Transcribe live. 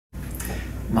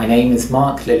My name is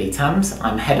Mark Lilley-Tams.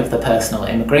 I'm head of the personal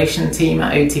immigration team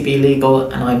at OTB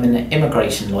Legal, and I'm an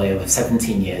immigration lawyer with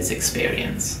 17 years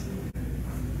experience.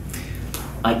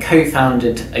 I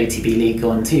co-founded OTB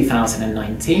Legal in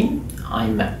 2019.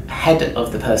 I'm head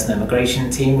of the personal immigration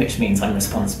team, which means I'm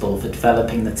responsible for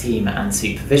developing the team and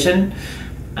supervision.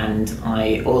 And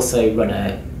I also run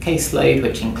a caseload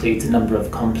which includes a number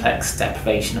of complex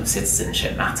deprivation of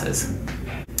citizenship matters.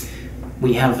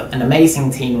 We have an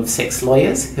amazing team of 6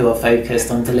 lawyers who are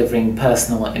focused on delivering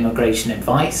personal immigration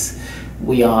advice.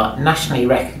 We are nationally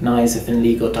recognised within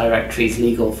legal directories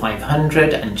Legal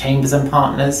 500 and Chambers and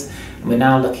Partners, and we're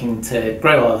now looking to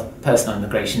grow our personal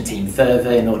immigration team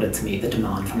further in order to meet the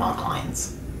demand from our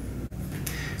clients.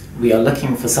 We are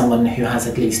looking for someone who has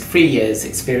at least 3 years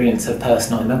experience of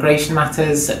personal immigration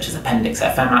matters such as Appendix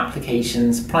FM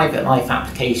applications, private life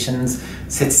applications,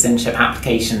 citizenship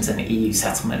applications and EU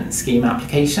settlement scheme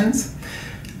applications.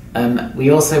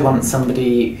 We also want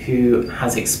somebody who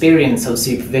has experience of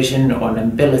supervision or an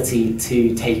ability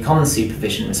to take on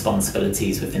supervision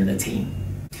responsibilities within the team.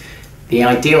 The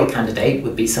ideal candidate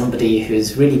would be somebody who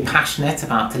is really passionate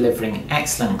about delivering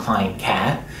excellent client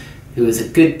care, who is a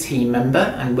good team member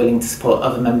and willing to support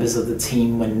other members of the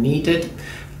team when needed,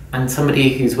 and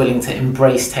somebody who's willing to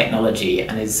embrace technology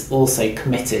and is also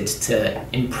committed to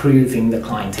improving the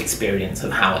client experience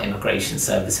of how immigration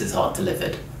services are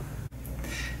delivered.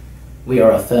 We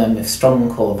are a firm with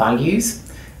strong core values.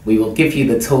 We will give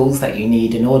you the tools that you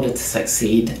need in order to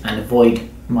succeed and avoid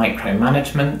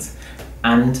micromanagement,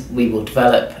 and we will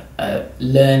develop a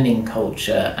learning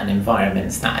culture and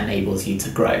environments that enables you to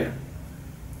grow.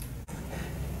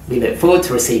 We look forward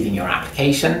to receiving your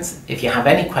applications. If you have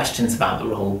any questions about the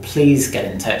role, please get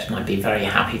in touch and I'd be very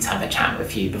happy to have a chat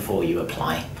with you before you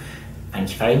apply.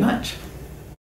 Thank you very much.